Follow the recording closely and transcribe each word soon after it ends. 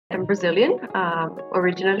I'm Brazilian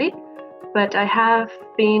originally, but I have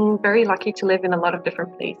been very lucky to live in a lot of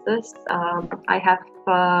different places. I have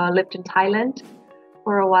lived in Thailand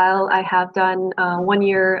for a while. I have done 1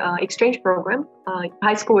 year exchange program,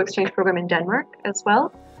 high school exchange program in Denmark as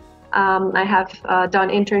well. I have done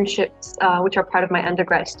internships, which are part of my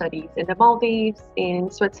undergrad studies in the Maldives,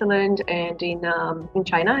 in Switzerland, and in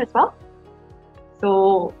China as well.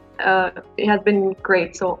 So it has been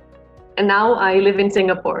great. And now I live in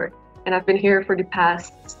Singapore, and I've been here for the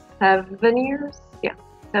past 7 years. Yeah,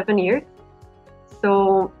 7 years.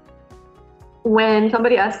 So when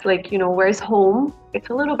somebody asks, where's home? It's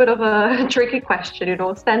a little bit of a tricky question,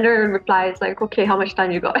 Standard reply is like, okay, how much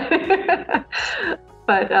time you got?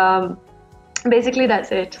 But basically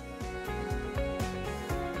that's it.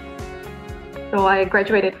 So I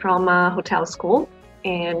graduated from hotel school,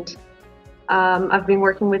 and I've been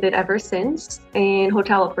working with it ever since in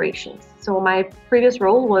hotel operations. So my previous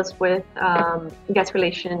role was with guest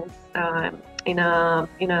relations in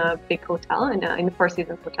a big hotel, in the Four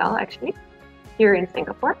Seasons Hotel, actually, here in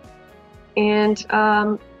Singapore. And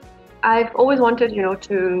I've always wanted,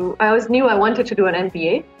 I always knew I wanted to do an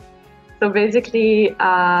MBA. So basically,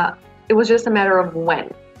 it was just a matter of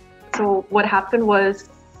when. So what happened was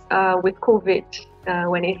with COVID,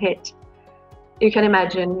 when it hit, you can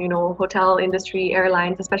imagine, hotel industry,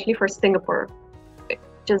 airlines, especially for Singapore,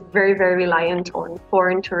 just very, very reliant on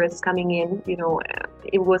foreign tourists coming in.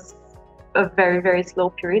 It was a very, very slow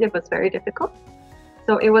period. It was very difficult.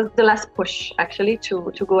 So it was the last push, actually,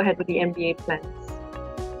 to go ahead with the MBA plans.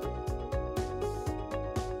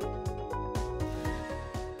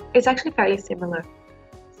 It's actually fairly similar.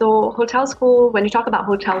 So hotel school, when you talk about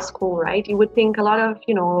hotel school, right, you would think a lot of,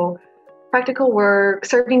 practical work,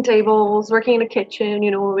 serving tables, working in the kitchen,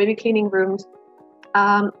 maybe cleaning rooms.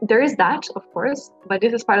 There is that, of course, but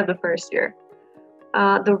this is part of the first year.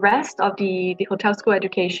 The rest of the hotel school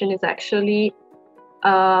education is actually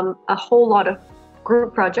a whole lot of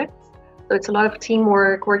group projects. So it's a lot of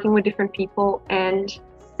teamwork, working with different people, and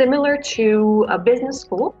similar to a business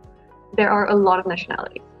school, there are a lot of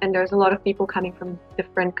nationalities, and there's a lot of people coming from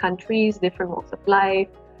different countries, different walks of life.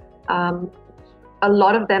 A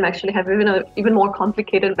lot of them actually have even more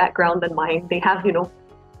complicated background than mine. They have,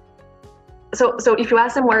 So if you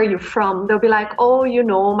ask them, where are you from? They'll be like,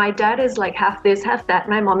 oh, my dad is like half this, half that.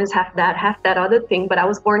 My mom is half that other thing. But I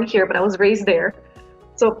was born here, but I was raised there.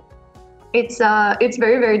 So it's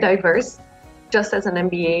very, very diverse, just as an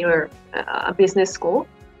MBA or a business school.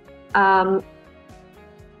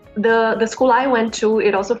 The school I went to,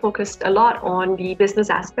 it also focused a lot on the business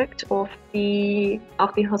aspect of the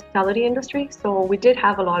hospitality industry. So we did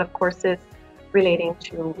have a lot of courses relating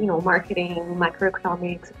to, marketing,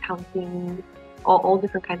 macroeconomics, accounting, all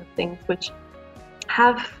different kinds of things, which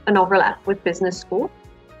have an overlap with business school.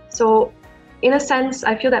 So in a sense,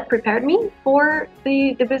 I feel that prepared me for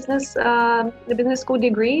the business school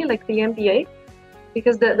degree, like the MBA,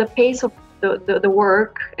 because the pace of the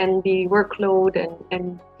work and the workload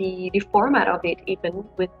and the format of it, even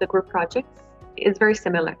with the group projects, is very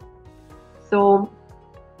similar. So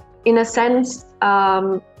in a sense,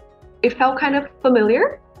 it felt kind of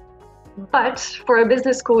familiar, but for a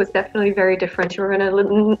business school, it's definitely very different. You're in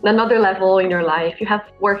another level in your life. You have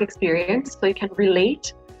work experience, so you can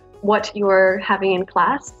relate what you're having in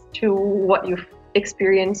class to what you've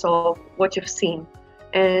experienced or what you've seen.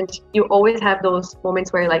 And you always have those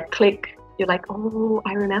moments where click. You're like, oh,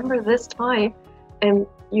 I remember this time, and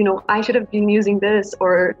I should have been using this,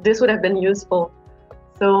 or this would have been useful.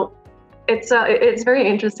 So it's very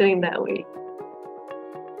interesting in that way.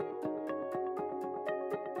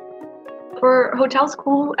 For hotel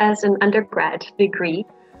school as an undergrad degree,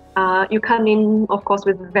 you come in, of course,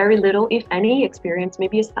 with very little, if any, experience,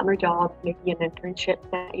 maybe a summer job, maybe an internship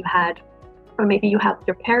that you had, or maybe you have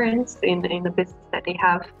your parents in the business that they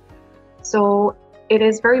have. So it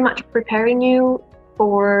is very much preparing you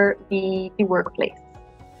for the workplace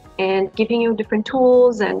and giving you different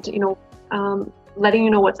tools and, letting you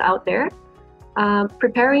know what's out there.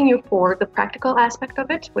 Preparing you for the practical aspect of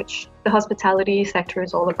it, which the hospitality sector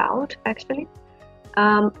is all about, actually,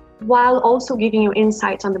 while also giving you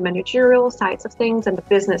insights on the managerial sides of things and the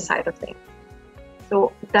business side of things.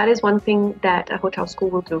 So that is one thing that a hotel school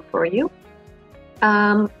will do for you,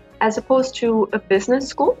 as opposed to a business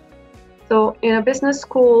school. So in a business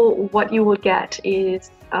school, what you will get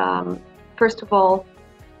is, first of all,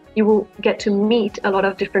 you will get to meet a lot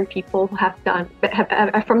of different people who have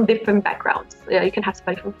from different backgrounds. You can have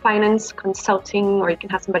somebody from finance, consulting, or you can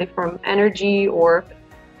have somebody from energy, or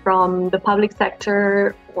from the public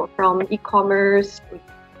sector, or from e-commerce,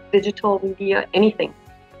 digital media, anything.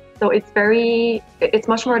 So it's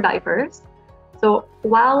much more diverse. So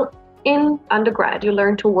while in undergrad, you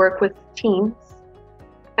learn to work with teams,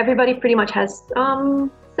 everybody pretty much has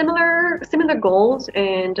similar goals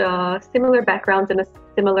and similar backgrounds and a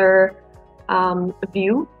similar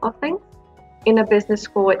view of things. In a business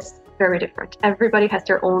school, it's very different. Everybody has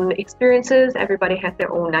their own experiences, everybody has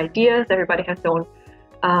their own ideas, everybody has their own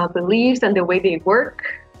beliefs and the way they work.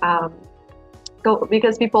 So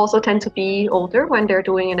because people also tend to be older when they're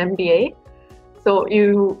doing an MBA, so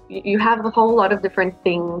you have a whole lot of different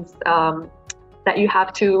things that you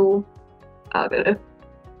have to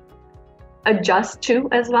adjust to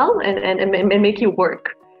as well, and make you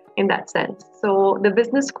work in that sense. So the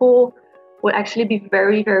business school would actually be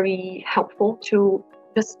very, very helpful to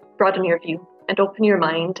just broaden your view and open your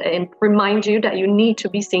mind and remind you that you need to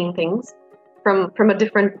be seeing things from a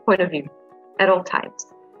different point of view at all times.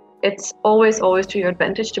 It's always to your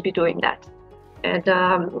advantage to be doing that, and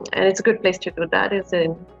it's a good place to do that is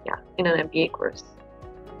in an MBA course.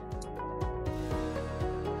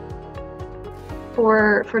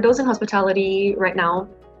 For those in hospitality right now,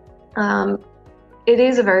 it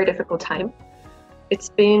is a very difficult time. It's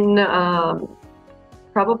been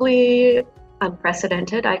probably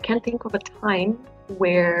unprecedented. I can't think of a time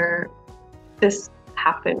where this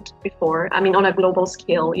happened before. I mean, on a global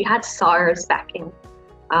scale, you had SARS back in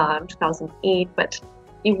 2008, but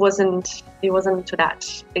it wasn't to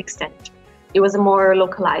that extent. It was a more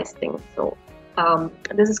localized thing. So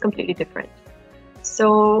this is completely different.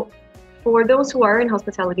 So for those who are in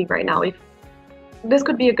hospitality right now, if this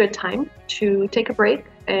could be a good time to take a break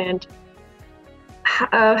and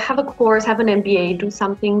have a course, have an MBA, do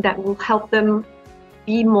something that will help them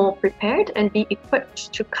be more prepared and be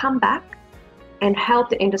equipped to come back and help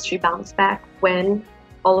the industry bounce back when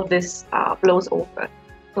all of this blows over.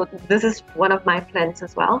 So this is one of my plans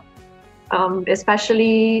as well,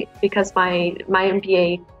 especially because my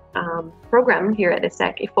MBA program here at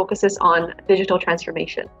Essec, it focuses on digital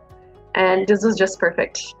transformation. And this is just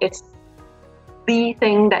perfect. It's the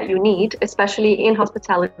thing that you need, especially in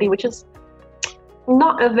hospitality, which is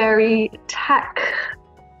not a very tech-forward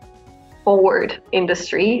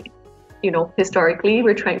industry. You know, historically,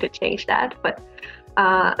 we're trying to change that, but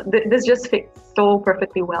this just fits so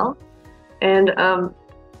perfectly well. And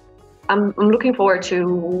I'm looking forward to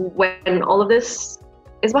when all of this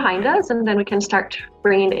is behind us, and then we can start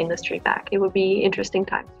bringing the industry back. It would be interesting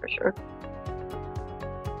times for sure.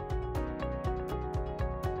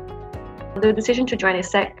 The decision to join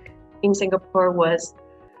Essec in Singapore was,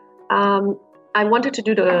 I wanted to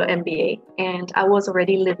do the MBA, and I was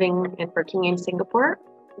already living and working in Singapore,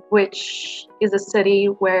 which is a city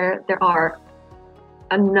where there are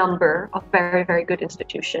a number of very, very good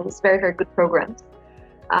institutions, very, very good programs.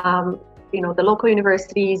 You know, the local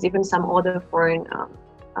universities, even some other foreign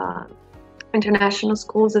international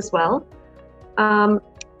schools as well.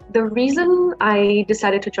 The reason I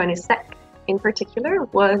decided to join Essec in particular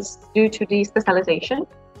was due to the specialization.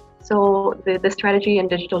 So the strategy and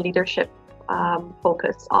digital leadership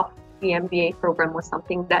focus of the MBA program was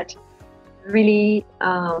something that really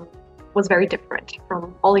was very different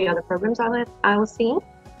from all the other programs I was seeing.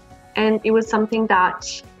 And it was something that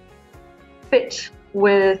fit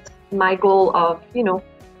with my goal of, you know,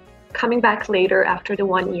 coming back later after the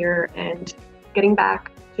 1 year and getting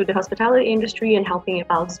back to the hospitality industry and helping it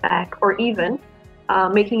bounce back, or even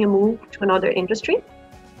making a move to another industry,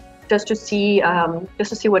 just to see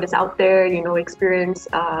what is out there, you know, experience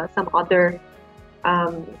some other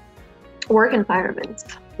work environments,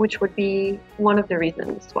 which would be one of the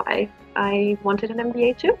reasons why I wanted an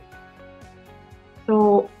MBA too.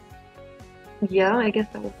 So yeah, I guess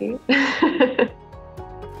that would be it.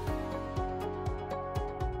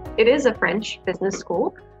 It is a French business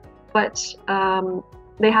school, but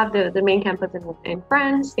they have the main campus in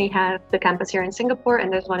France, they have the campus here in Singapore,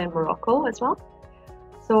 and there's one in Morocco as well.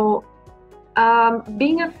 So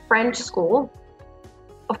being a French school,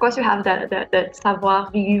 of course you have that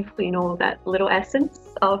savoir-vivre, you know, that little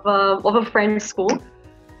essence of a French school,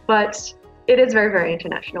 but it is very, very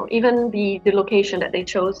international. Even the location that they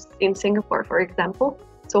chose in Singapore, for example.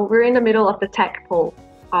 So we're in the middle of the tech pole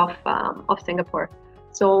of Singapore.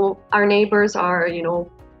 So our neighbors are, you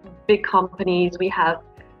know, big companies. We have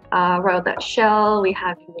Royal Dutch Shell, we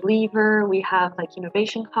have Unilever, we have like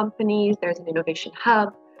innovation companies. There's an innovation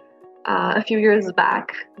hub. A few years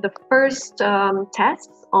back, the first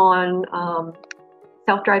tests on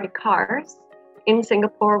self-driving cars in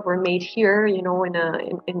Singapore were made here, you know,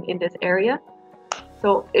 in this area.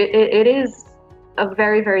 So it is a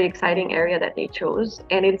very, very exciting area that they chose,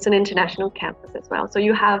 and it's an international campus as well. So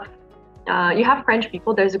you have French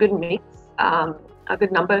people. There's a good mix. a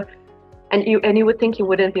good number. And you would think you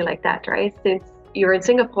wouldn't be like that, right? Since you're in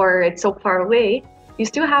Singapore, it's so far away. You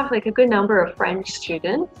still have like a good number of French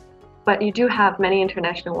students, but you do have many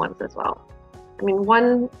international ones as well. I mean,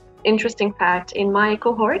 one interesting fact in my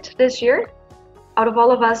cohort this year, out of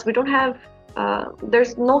all of us, we don't have,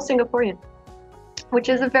 there's no Singaporean, which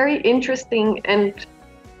is a very interesting and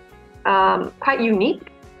quite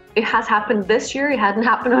unique. It has happened this year. It hadn't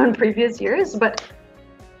happened in previous years, but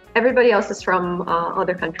everybody else is from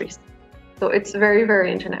other countries. So it's very,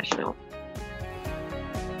 very international.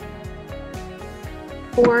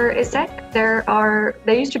 For Essec, there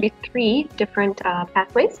used to be 3 different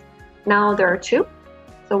pathways. Now there are 2.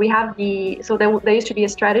 So we have there used to be a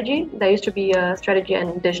strategy. There used to be a strategy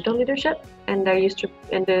and digital leadership, and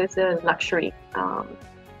there's a luxury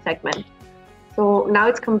segment. So now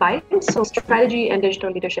it's combined. So strategy and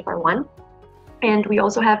digital leadership are one, and we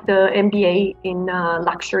also have the MBA in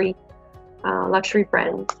luxury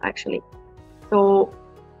brands actually. So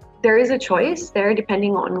there is a choice there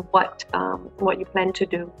depending on what you plan to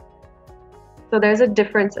do. So there's a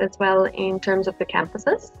difference as well in terms of the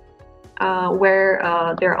campuses,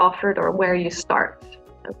 where they're offered or where you start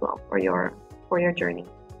as well for your journey.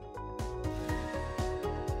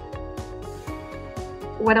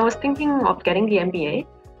 When I was thinking of getting the MBA,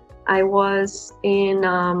 I was in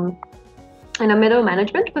a middle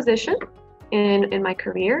management position in my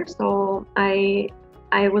career. So I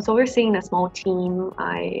was overseeing a small team.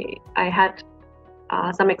 I had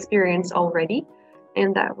some experience already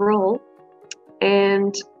in that role,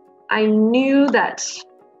 and I knew that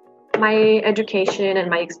my education and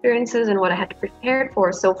my experiences and what I had prepared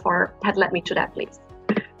for so far had led me to that place.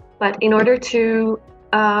 But in order to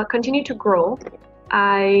continue to grow,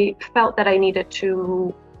 I felt that I needed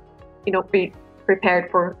to, be prepared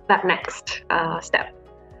for that next step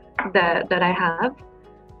that I have.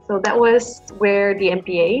 So that was where the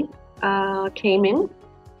MBA came in.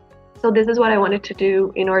 So this is what I wanted to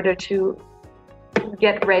do in order to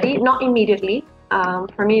get ready, not immediately.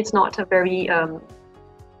 For me, it's not a very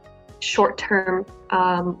short-term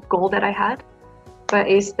goal that I had, but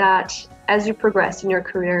is that as you progress in your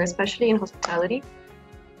career, especially in hospitality,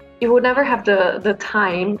 you would never have the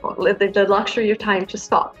time, or the luxury of time to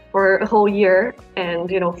stop for a whole year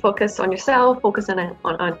and focus on yourself, focus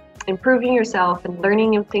on improving yourself and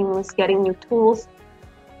learning new things, getting new tools.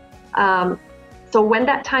 So when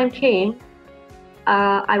that time came,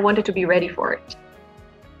 I wanted to be ready for it.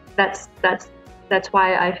 That's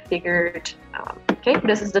why I figured, okay,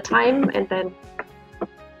 this is the time, and then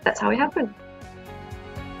that's how it happened.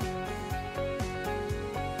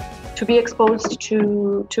 To be exposed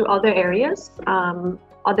to other areas,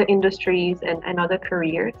 other industries, and other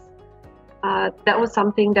careers, that was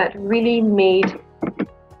something that really made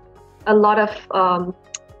a lot of,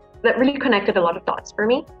 that really connected a lot of dots for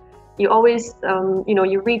me. You always,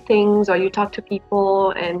 you read things or you talk to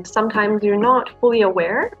people, and sometimes you're not fully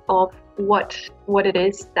aware of what it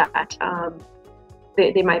is that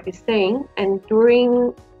they might be saying. And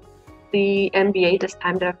during the MBA, this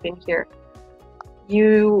time that I've been here,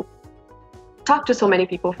 you talk to so many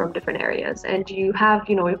people from different areas, and you have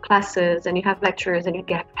your classes, and you have lectures, and you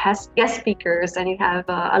get guest speakers, and you have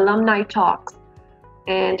alumni talks,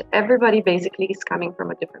 and everybody basically is coming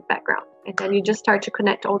from a different background. And then you just start to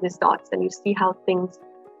connect all these dots, and you see how things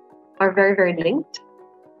are very, very linked.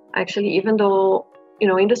 Actually, even though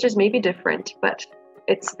industries may be different, but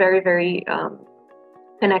it's very, very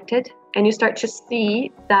connected. And you start to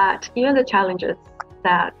see that even the challenges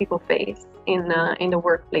that people face in the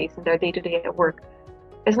workplace, in their day-to-day at work,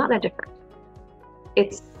 is not that different.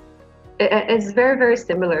 It's very, very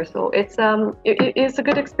similar. So it's a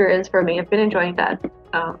good experience for me. I've been enjoying that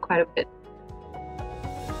quite a bit.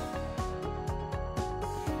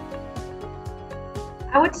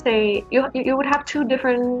 I would say you would have 2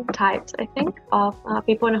 different types, I think, of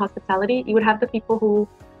people in hospitality. You would have the people who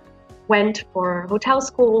went for hotel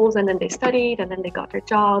schools, and then they studied, and then they got their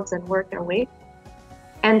jobs and worked their way.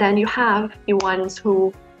 And then you have the ones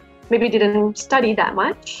who maybe didn't study that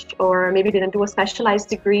much, or maybe didn't do a specialized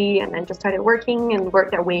degree, and then just started working and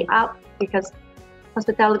worked their way up, because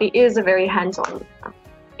hospitality is a very hands-on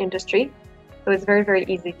industry. So it's very, very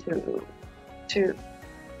easy to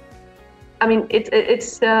I mean,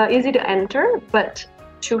 it's easy to enter, but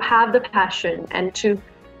to have the passion and to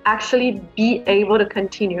actually be able to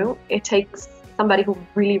continue, it takes somebody who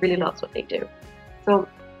really, really loves what they do. So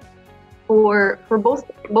for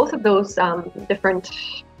both of those different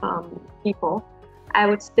people, I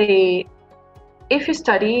would say if you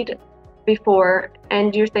studied before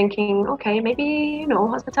and you're thinking, okay, maybe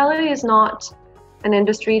hospitality is not an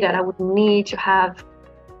industry that I would need to have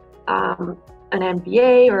an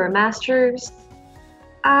MBA or a master's?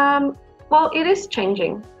 Well, it is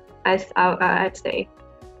changing, I'd say.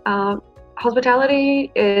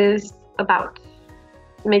 Hospitality is about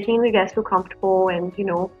making the guests feel comfortable and,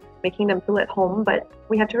 making them feel at home. But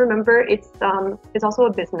we have to remember it's also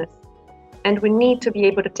a business, and we need to be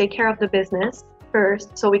able to take care of the business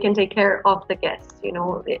first, so we can take care of the guests.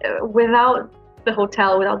 Without the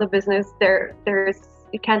hotel, without the business,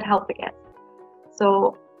 you can't help the guests.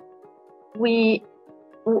 So we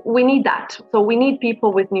need that. So we need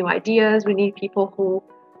people with new ideas. We need people who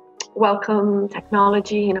welcome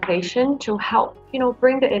technology, innovation to help,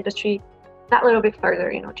 bring the industry that little bit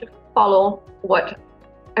further, to follow what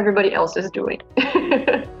everybody else is doing.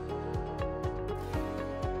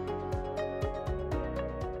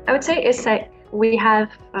 I would say Essec, we have,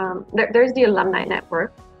 there's the alumni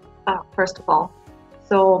network, first of all.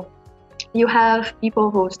 So you have people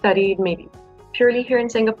who studied maybe purely here in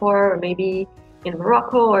Singapore, or maybe in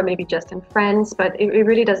Morocco, or maybe just in France, but it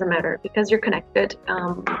really doesn't matter, because you're connected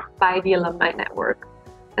by the alumni network.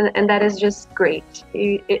 And that is just great.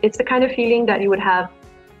 It's the kind of feeling that you would have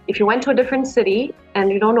if you went to a different city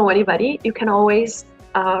and you don't know anybody. You can always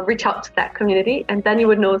reach out to that community, and then you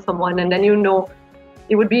would know someone, and then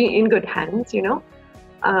you would be in good hands,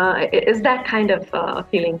 It's that kind of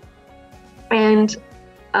feeling. And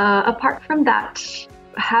apart from that,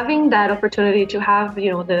 having that opportunity to have,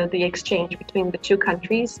 the exchange between the two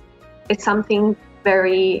countries, it's something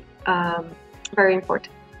very, very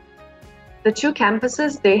important. The two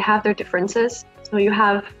campuses, they have their differences. So you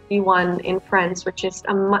have the one in France, which is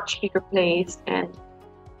a much bigger place, and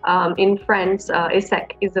in France,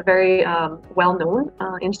 Essec is a very well-known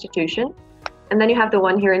institution. And then you have the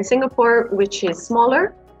one here in Singapore, which is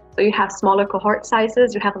smaller. So you have smaller cohort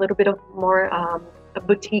sizes. You have a little bit of more a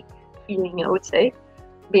boutique feeling, I would say,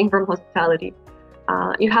 being from hospitality.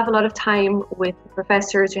 You have a lot of time with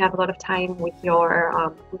professors. You have a lot of time with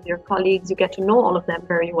your colleagues. You get to know all of them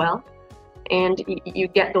very well, and you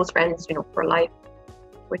get those friends, for life,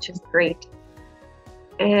 which is great.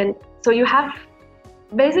 And so you have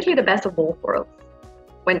basically the best of both worlds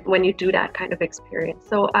when you do that kind of experience.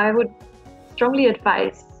 So I would strongly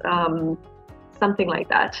advise something like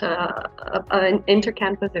that, an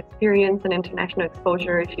inter-campus experience, an international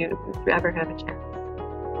exposure, if you ever have a chance.